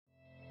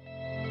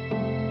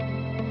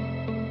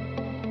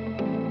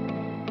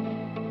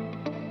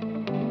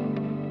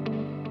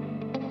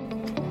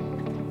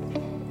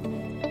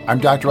I'm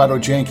Dr. Otto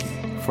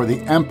Janke for the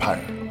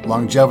Empire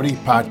Longevity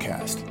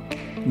Podcast,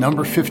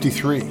 number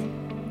 53,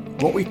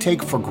 What We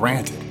Take for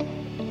Granted.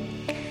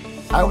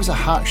 I was a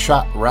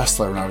hot-shot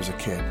wrestler when I was a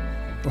kid.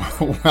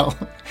 Well,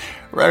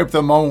 right up to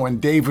the moment when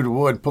David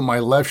Wood put my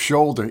left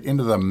shoulder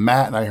into the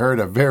mat and I heard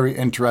a very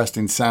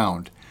interesting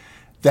sound,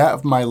 that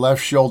of my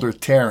left shoulder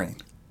tearing.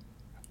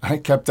 I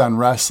kept on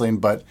wrestling,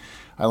 but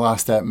I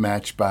lost that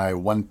match by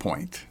 1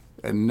 point.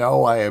 And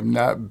no, I am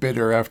not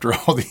bitter after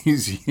all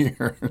these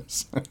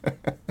years.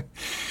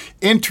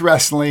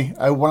 Interestingly,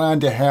 I went on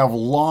to have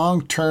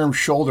long-term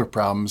shoulder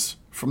problems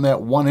from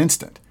that one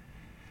instant.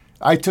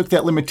 I took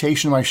that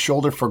limitation of my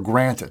shoulder for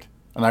granted,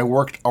 and I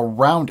worked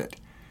around it,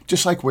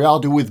 just like we all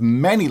do with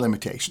many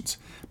limitations,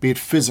 be it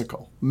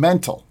physical,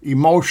 mental,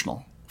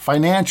 emotional,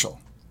 financial.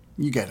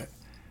 You get it.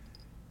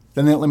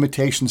 Then that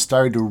limitation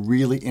started to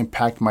really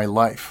impact my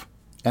life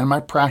and my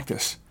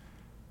practice.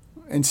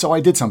 And so I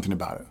did something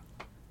about it.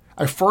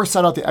 I first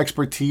sought out the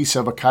expertise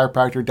of a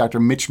chiropractor, Dr.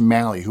 Mitch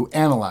Malley, who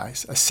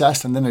analyzed,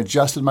 assessed, and then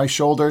adjusted my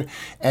shoulder,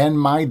 and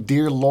my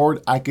dear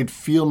Lord, I could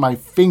feel my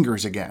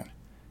fingers again.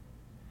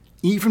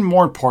 Even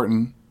more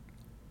important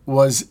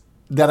was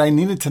that I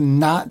needed to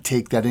not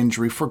take that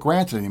injury for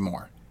granted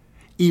anymore.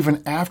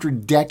 Even after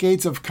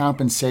decades of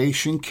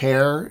compensation,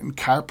 care, and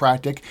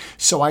chiropractic,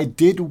 so I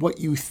did what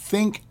you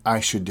think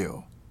I should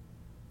do.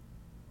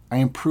 I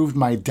improved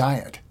my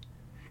diet.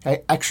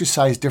 I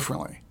exercised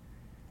differently.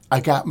 I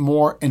got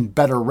more and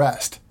better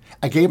rest.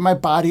 I gave my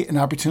body an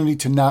opportunity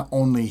to not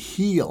only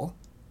heal,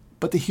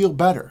 but to heal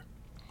better.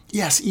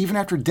 Yes, even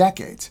after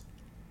decades,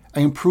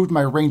 I improved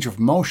my range of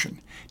motion,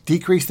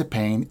 decreased the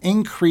pain,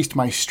 increased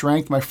my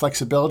strength, my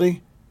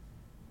flexibility,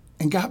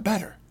 and got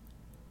better.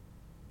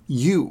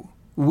 You,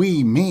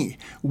 me,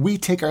 we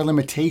take our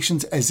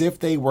limitations as if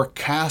they were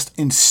cast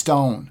in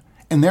stone,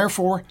 and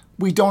therefore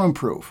we don't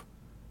improve.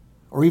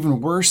 Or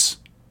even worse,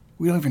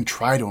 we don't even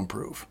try to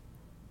improve.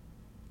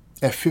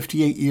 At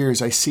 58 years,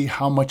 I see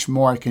how much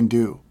more I can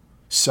do.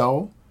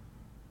 So,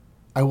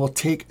 I will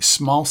take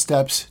small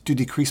steps to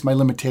decrease my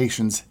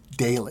limitations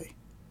daily.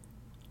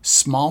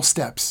 Small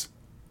steps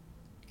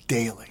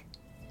daily.